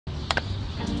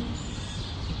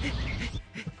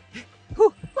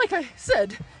I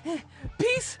said,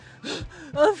 piece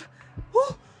of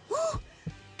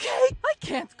cake. I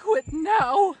can't quit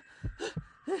now.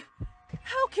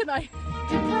 How can I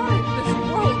deprive this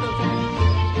world of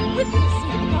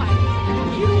witnessing my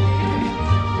beauty?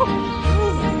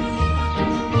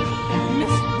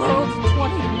 Miss World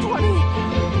 2020,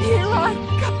 here I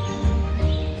come.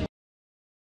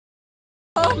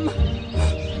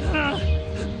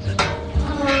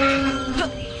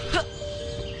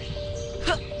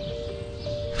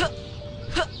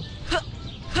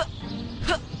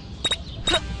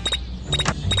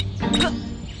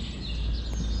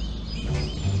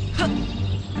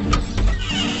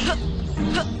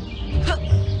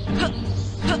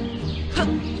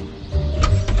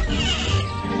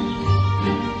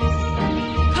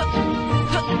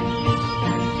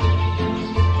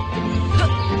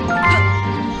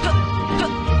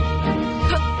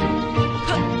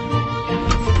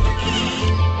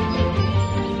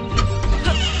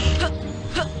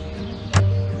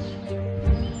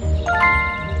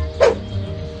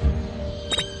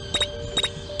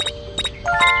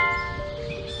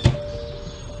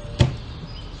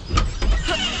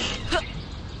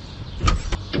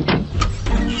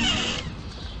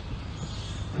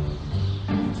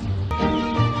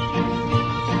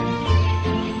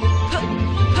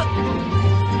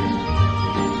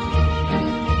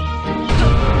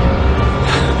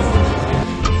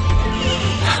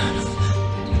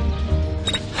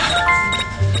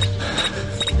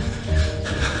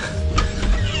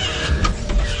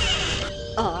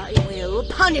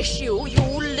 Punish you, you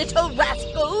little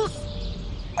rascals!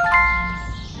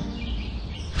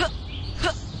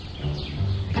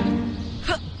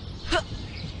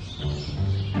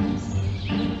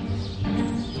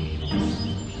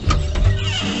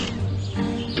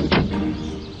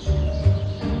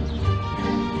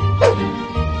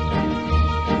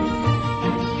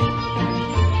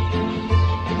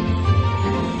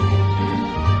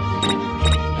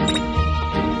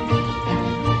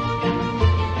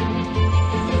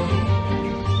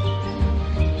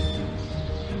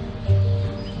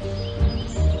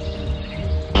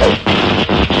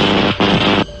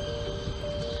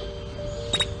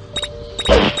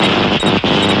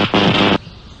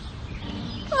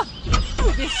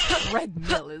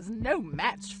 Treadmill is no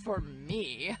match for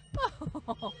me.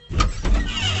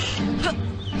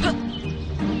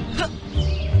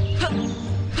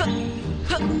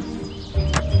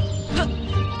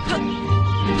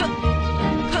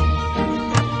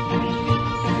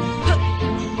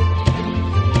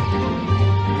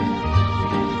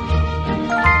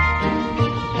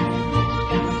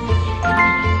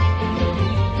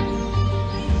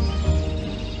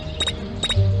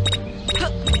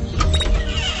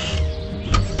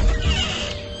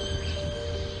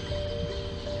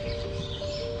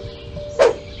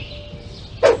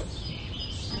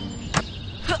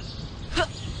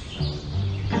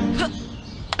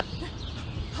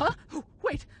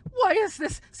 Why is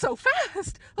this so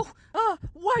fast?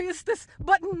 Why is this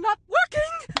button not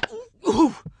working?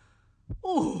 Ooh.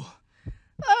 Ooh.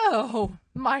 Oh,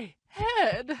 my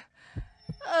head.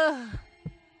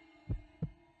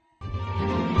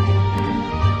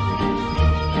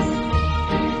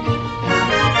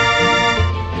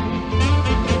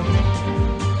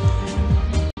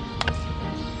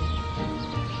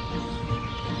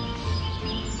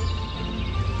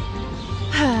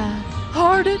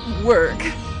 Hard at work.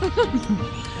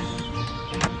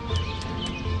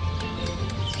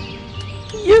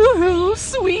 Yoo-hoo,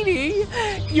 sweetie!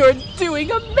 You're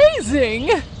doing amazing!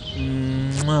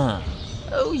 Mwah.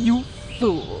 Oh, you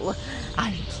fool.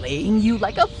 I'm playing you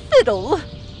like a fiddle.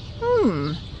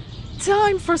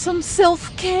 Time for some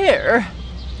self-care.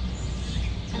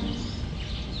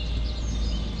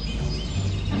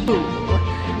 Fool.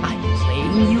 I'm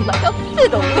playing you like a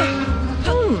fiddle.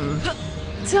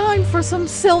 Time for some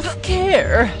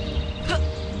self-care.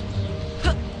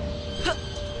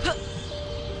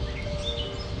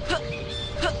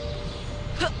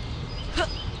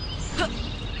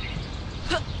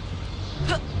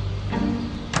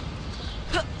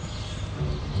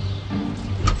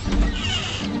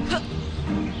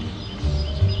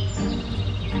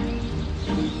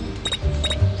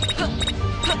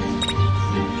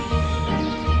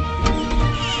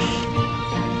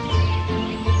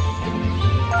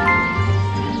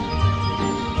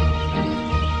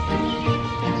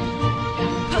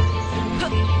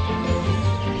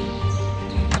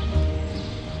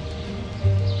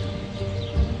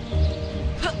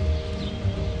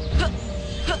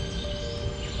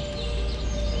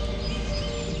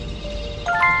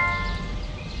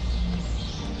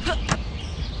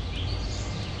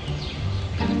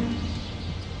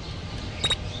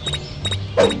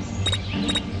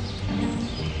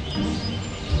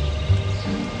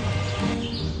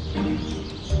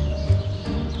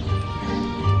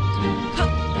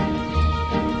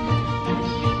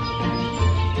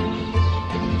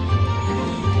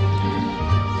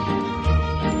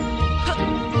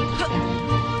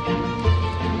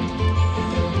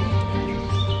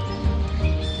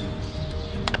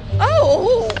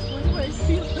 Oh! Why do I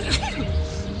feel?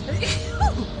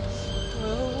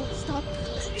 Oh, stop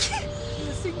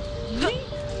missing me,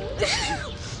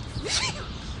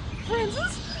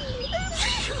 Francis.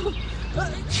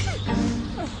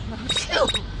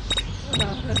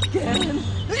 Not again.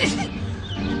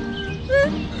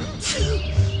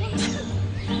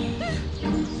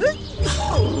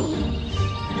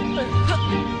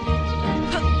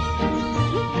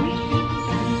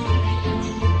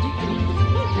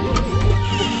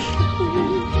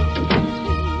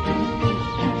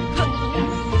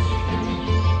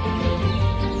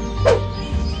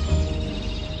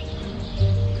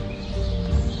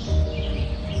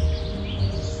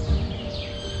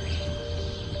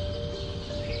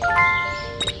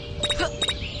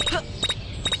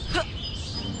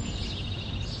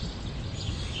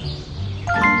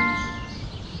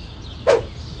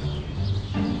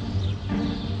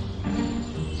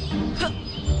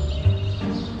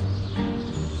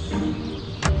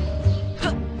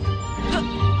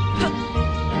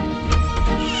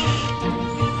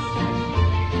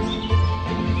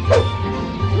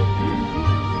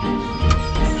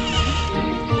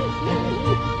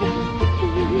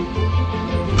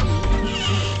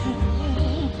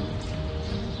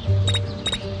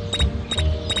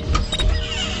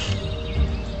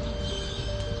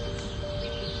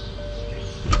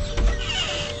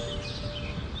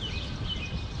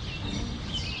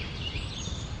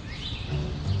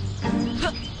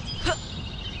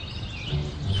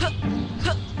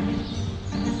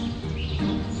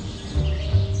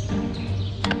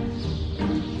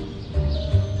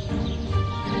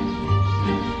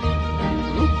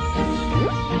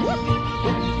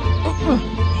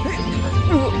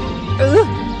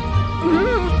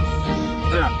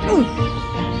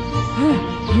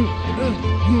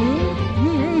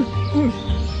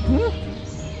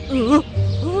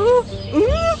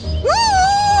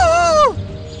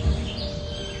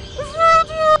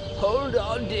 Hold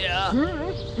on, dear.